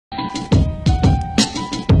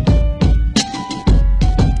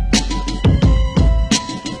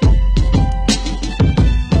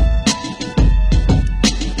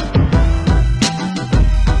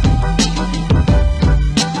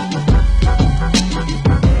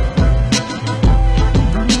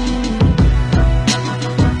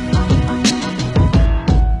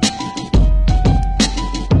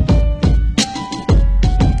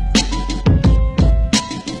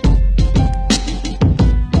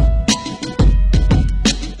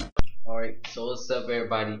What's up,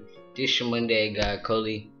 everybody? This your Monday guy,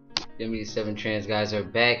 Coley. Them 7 trans guys are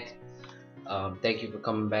back. Thank you for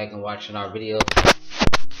coming back and watching our video.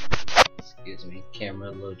 Excuse me, camera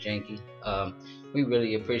a little janky. We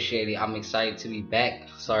really appreciate it. I'm excited to be back.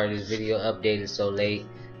 Sorry this video updated so late.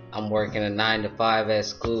 I'm working a 9 to 5 at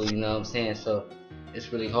school, you know what I'm saying? So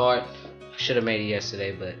it's really hard. I should have made it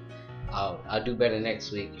yesterday, but I'll do better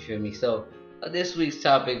next week, you feel me? So this week's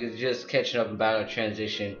topic is just catching up about our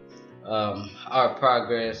transition, our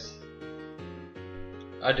progress,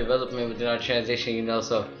 our development within our transition, you know.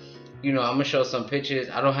 So I'm gonna show some pictures.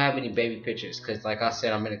 I don't have any baby pictures because, like I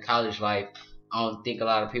said, I'm in a college life. I don't think a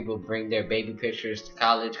lot of people bring their baby pictures to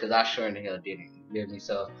college, because I sure in the hell didn't, you feel me?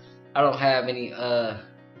 So I don't have any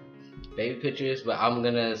baby pictures, but I'm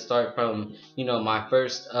gonna start from my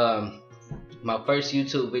first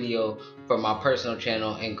YouTube video from my personal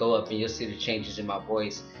channel and go up, and you'll see the changes in my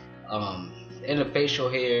voice, in the facial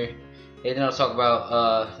hair, and then I'll talk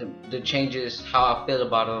about the changes, how I feel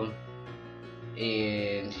about them,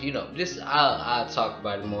 and just I'll talk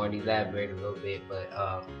about it more and elaborate a little bit. But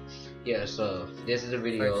yeah, so this is the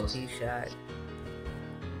video. First tee shot.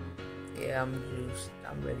 Yeah, I'm juiced.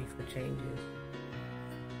 I'm ready for changes.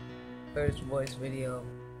 First voice video.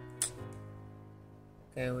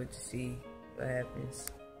 Can't wait to see what happens.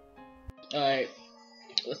 Alright,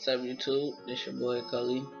 what's up YouTube? This your boy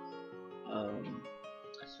Coley.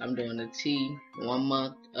 I'm doing a T 1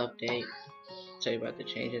 month update. Tell you about the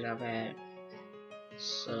changes I've had.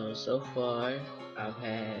 So far I've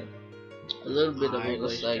had a little bit of a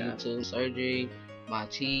YouTube surgery, my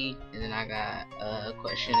T, and then I got a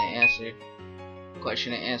question and answer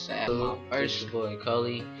at my first boy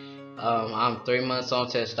Coley. I'm 3 months on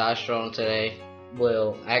testosterone today.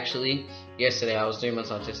 Well, actually, yesterday I was 3 months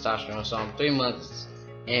on testosterone, so I'm 3 months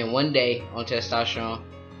and 1 day on testosterone.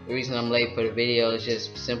 The reason I'm late for the video is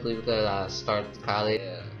just simply because I started college.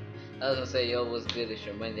 I was gonna say, yo, what's good? It's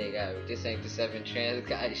your Monday guy. This ain't the 7 trans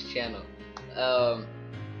guys channel.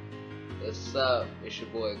 What's up? It's your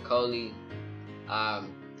boy Coley.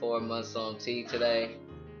 I'm 4 months on T today.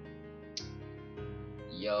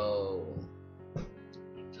 Yo,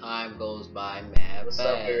 time goes by mad fast. What's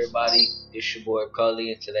up, everybody? It's your boy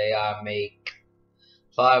Coley, and today I make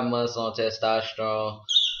 5 months on testosterone.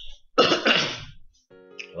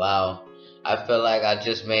 Wow, I feel like I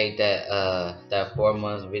just made that 4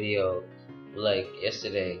 months video like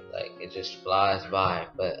yesterday. Like, it just flies by.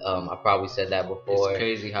 But I probably said that before. It's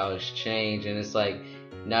crazy how it's changed, and it's like,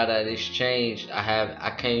 now that it's changed,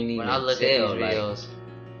 I can't even when I look at these videos,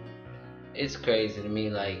 it's crazy to me.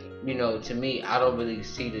 Like, to me, I don't really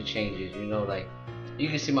see the changes. Like, you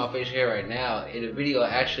can see my facial hair right now. In the video,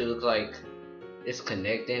 it actually looks like it's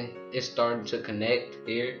connecting. It's starting to connect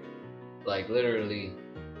here. Like, literally,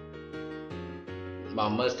 my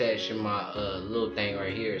mustache and my little thing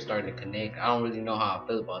right here is starting to connect. I don't really know how I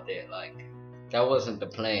feel about that. Like, that wasn't the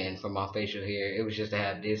plan for my facial hair. It was just to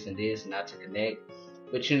have this and this, not to connect.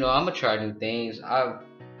 But I'm gonna try new things.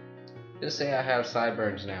 Just say I have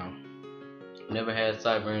sideburns now. Never had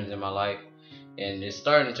sideburns in my life, and it's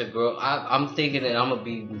starting to grow. I'm thinking that I'm gonna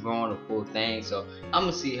be growing a full thing, so I'm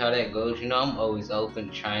gonna see how that goes. I'm always open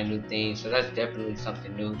to trying new things, so that's definitely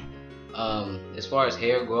something new. As far as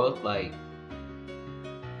hair growth, like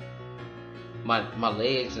my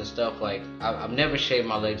legs and stuff, like I've never shaved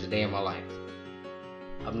my legs a day in my life.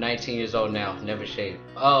 I'm 19 years old now, never shaved.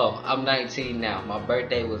 Oh, I'm 19 now. My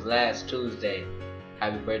birthday was last Tuesday.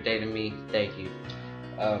 Happy birthday to me, thank you.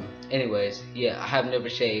 Anyways, yeah, I have never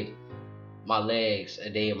shaved my legs a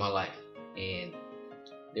day in my life, and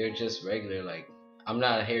they're just regular. Like, I'm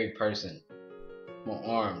not a hairy person. My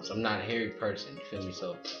arms, I'm not a hairy person, you feel me?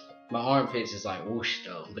 So my armpits is like whoosh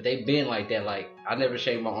though, but they've been like that. Like, I never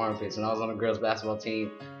shaved my armpits. When I was on the girls basketball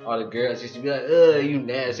team, all the girls used to be like, ugh, you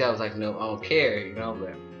nasty. I was like, no, I don't care,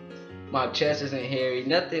 but my chest isn't hairy,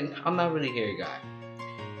 nothing. I'm not really a hairy guy.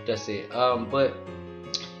 That's it. But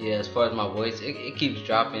yeah, as far as my voice, it keeps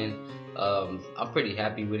dropping. I'm pretty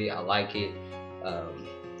happy with it. I like it.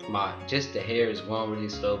 Just the hair is growing really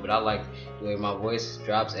slow, but I like the way my voice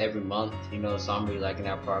drops every month, so I'm really liking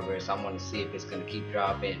that progress. I want to see if it's gonna keep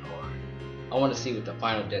dropping, or I want to see what the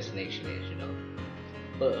final destination is,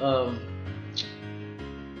 But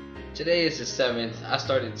today is the 7th. I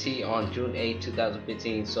started T on June 8th,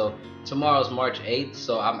 2015. So tomorrow's March 8th.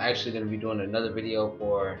 So I'm actually gonna be doing another video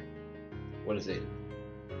for, what is it?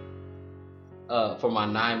 For my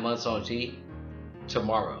 9 months on T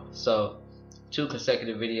tomorrow. So 2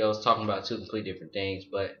 consecutive videos talking about 2 completely different things.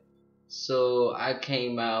 But so I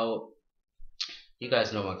came out, you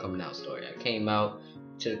guys know my coming out story. I came out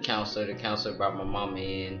to the counselor. The counselor brought my mama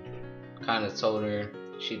in, kind of told her,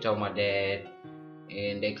 she told my dad,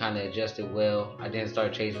 and they kind of adjusted well. I didn't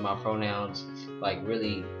start changing my pronouns like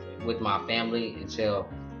really with my family until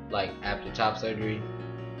like after top surgery.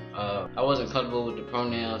 I wasn't comfortable with the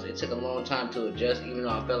pronouns. It took a long time to adjust, even though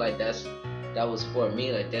I felt like that was for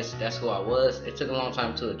me. Like that's who I was. It took a long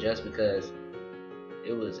time to adjust because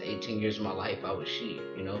it was 18 years of my life I was she,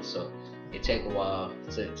 you know. So it take a while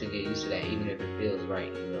to get used to that, even if it feels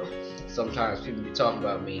right, you know. Sometimes people be talking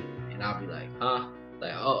about me, and I'll be like, huh?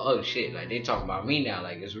 Like, oh shit, like they talking about me now,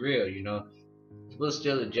 like it's real, you know. But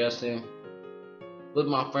still adjusting. With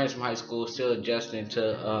my friends from high school, still adjusting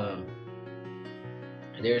to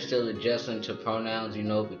they're still adjusting to pronouns, you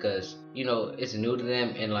know, because you know it's new to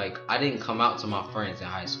them, and like I didn't come out to my friends in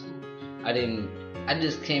high school. I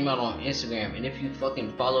just came out on Instagram, and if you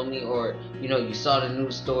fucking follow me, or you know you saw the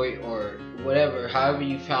news story or whatever, however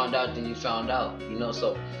you found out, then you found out, you know.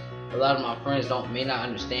 So a lot of my friends may not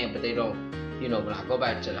understand, but they don't, you know. When I go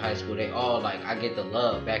back to the high school, they all like I get the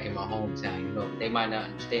love back in my hometown, you know. They might not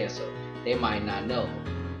understand, so they might not know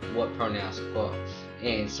what pronouns are called.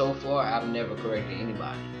 And so far, I've never corrected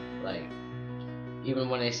anybody. Like, even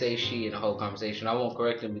when they say she in the whole conversation, I won't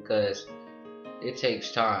correct them because it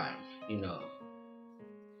takes time, you know.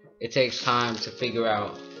 It takes time to figure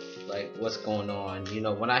out, like, what's going on. You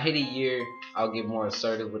know, when I hit a year, I'll get more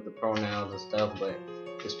assertive with the pronouns and stuff. But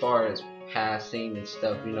as far as passing and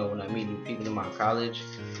stuff, you know, when I meet new people in my college,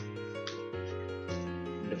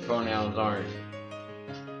 the pronouns aren't,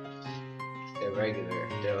 they're regular.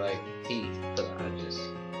 They're like he, because I just,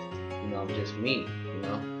 you know, I'm just me, you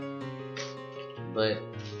know. But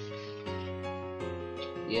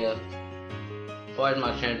yeah, as far as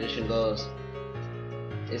my transition goes,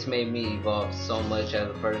 it's made me evolve so much as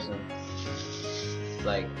a person.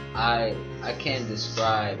 Like I can't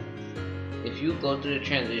describe. If you go through the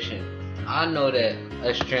transition, I know that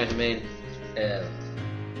us trans men have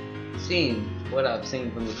seen what I've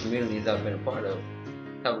seen from the communities I've been a part of,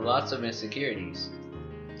 have lots of insecurities,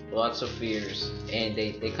 lots of fears, and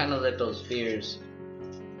they kind of let those fears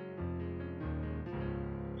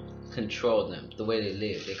control them, the way they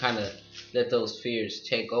live. They kind of let those fears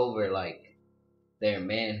take over, like their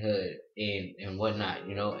manhood and whatnot,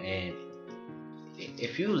 you know. And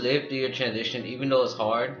if you live through your transition, even though it's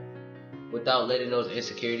hard, without letting those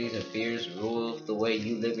insecurities and fears rule the way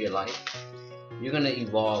you live your life, you're gonna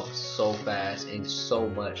evolve so fast and so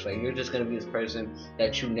much. Like you're just gonna be this person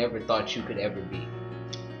that you never thought you could ever be.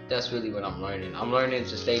 That's really what I'm learning. I'm learning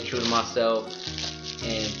to stay true to myself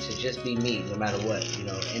and to just be me no matter what, you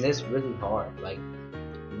know. And it's really hard. Like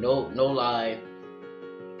no lie.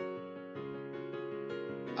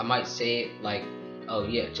 I might say it like, oh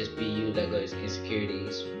yeah, just be you, let go of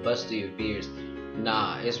insecurities, bust through your fears.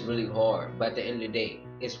 Nah, it's really hard. But at the end of the day,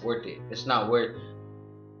 it's worth it. It's not worth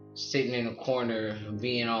sitting in a corner and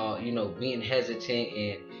being all, you know, being hesitant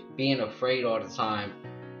and being afraid all the time.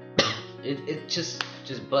 it just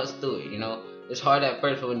bust through it, you know. It's hard at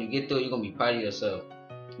first, but when you get through it, you're gonna be proud of yourself.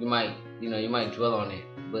 You might dwell on it,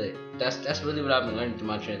 but that's really what I've been learning through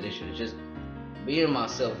my transition. It's just being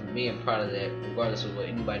myself and being proud of that, regardless of what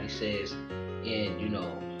anybody says, and you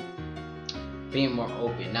know, being more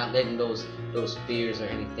open, not letting those fears or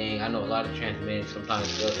anything. I know a lot of trans men sometimes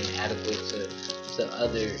feel inadequate to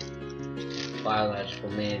other biological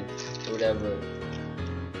men or whatever.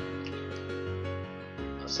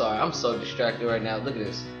 I'm sorry, I'm so distracted right now. Look at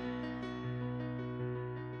this.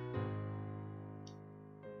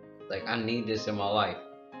 Like I need this in my life.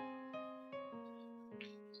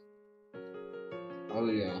 Oh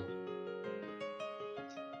yeah.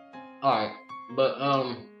 Alright, but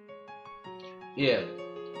yeah,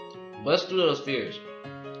 bust through those fears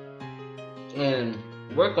and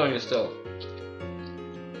work on yourself.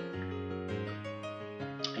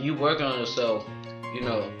 You working on yourself, you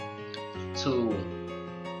know, to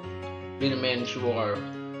be the man that you are.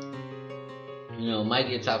 You know, might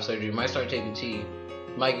get top surgery, might start taking tea,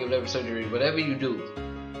 might get whatever surgery, whatever you do,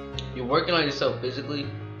 you're working on yourself physically.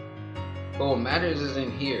 But what matters is in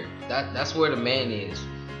here. That's where the man is.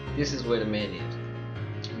 This is where the man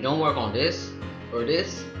is. If you don't work on this or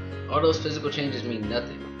this, all those physical changes mean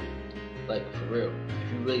nothing. Like for real.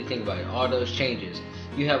 If you really think about it, all those changes.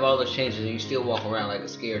 You have all those changes and you still walk around like a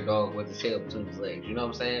scared dog with his tail between his legs. You know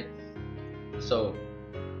what I'm saying? So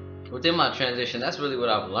within my transition, that's really what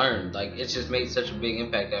I've learned. Like it's just made such a big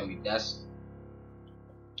impact on me. That's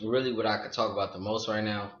really what I could talk about the most right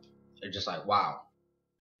now. They're just like, wow.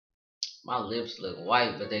 My lips look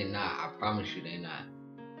white, but they not. I promise you they not.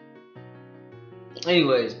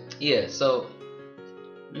 Anyways, yeah, so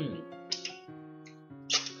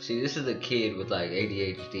see, this is a kid with like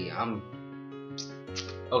ADHD.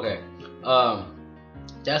 Okay.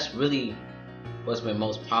 That's really what's been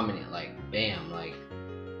most prominent. Like, bam, like,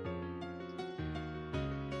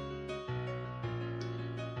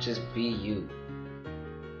 just be you.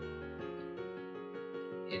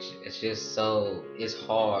 It's just so, it's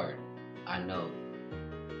hard. I know.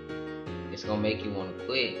 It's gonna make you want to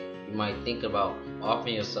quit. You might think about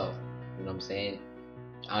offering yourself. You know what I'm saying?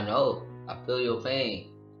 I know. I feel your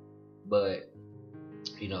pain. But,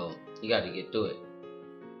 you know, you got to get through it.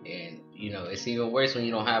 And, you know, it's even worse when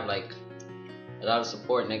you don't have, like, a lot of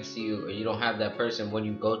support next to you, or you don't have that person when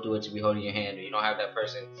you go through it to be holding your hand, or you don't have that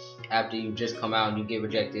person after you just come out and you get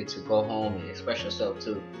rejected to go home and express yourself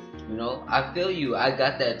too. You know, I feel you. I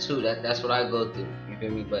got that too. That's what I go through. You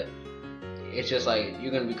feel me? But it's just like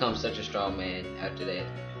you're gonna become such a strong man after that.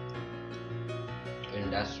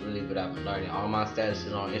 And that's really what I've been learning. All my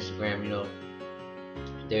statuses on Instagram, you know,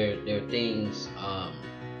 they're things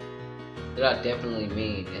that I definitely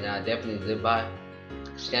mean and I definitely live by,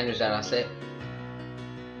 standards that I set.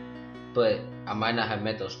 But I might not have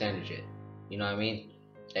met those standards yet. You know what I mean?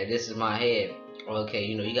 Like, this is my head. Okay,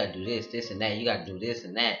 you know, you gotta do this and that. You gotta do this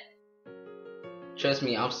and that. Trust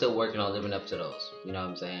me, I'm still working on living up to those. You know what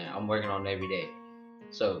I'm saying? I'm working on it every day.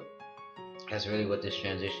 So that's really what this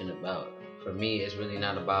transition is about. For me, it's really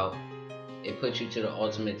not about, it puts you to the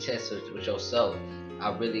ultimate test with yourself. I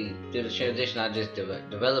really, through the transition, I just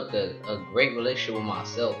developed a great relationship with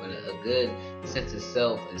myself and a good sense of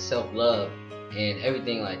self and self-love and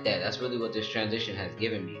everything like that. That's really what this transition has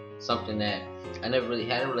given me. Something that I never really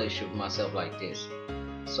had a relationship with myself like this.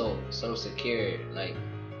 So secure, like,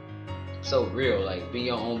 so real. Like, be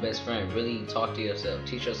your own best friend. Really talk to yourself.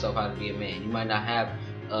 Teach yourself how to be a man. You might not have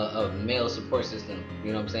a male support system.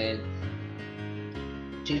 You know what I'm saying?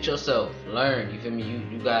 Teach yourself. Learn. You feel me?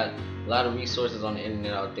 You got a lot of resources on the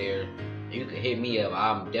internet out there. You can hit me up.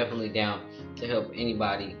 I'm definitely down to help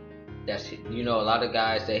anybody. That's, you know, a lot of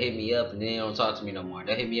guys that hit me up and then they don't talk to me no more.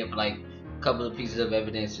 They hit me up for like a couple of pieces of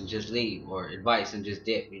evidence and just leave, or advice and just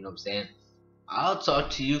dip. You know what I'm saying? I'll talk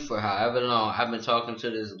to you for however long. I've been talking to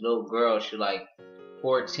this little girl. She's like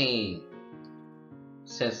 14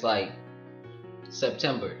 since like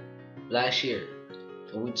September last year.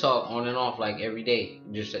 And we talk on and off like every day,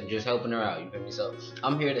 just helping her out. You feel me? So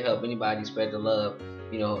I'm here to help anybody spread the love.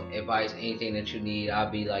 You know, advice, anything that you need.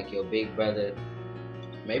 I'll be like your big brother,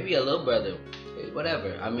 maybe a little brother,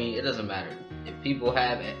 whatever. I mean, it doesn't matter. If people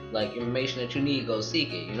have like information that you need, go seek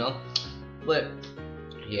it. You know, but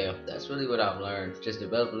yeah, that's really what I've learned. Just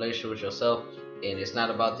develop a relationship with yourself, and it's not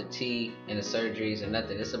about the tea and the surgeries and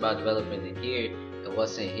nothing. It's about developing the here and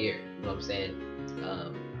what's in here. You know what I'm saying?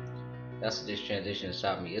 That's what this transition has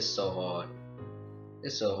taught me. It's so hard.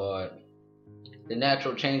 It's so hard. The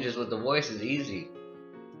natural changes with the voice is easy.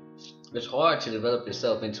 It's hard to develop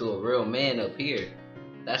yourself into a real man up here.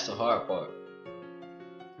 That's the hard part.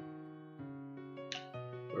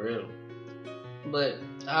 For real. But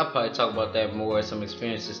I'll probably talk about that more, some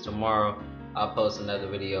experiences tomorrow. I'll post another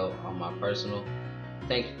video on my personal.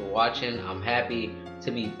 Thank you for watching. I'm happy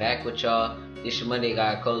to be back with y'all. This your Monday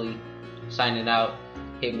guy, Coley, signing out.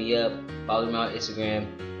 Hit me up. Follow me on Instagram.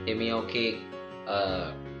 Hit me on Kick.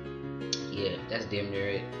 Yeah, that's damn near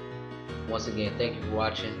it. Once again, thank you for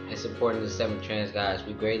watching and supporting the 7 Trans guys.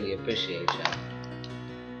 We greatly appreciate y'all.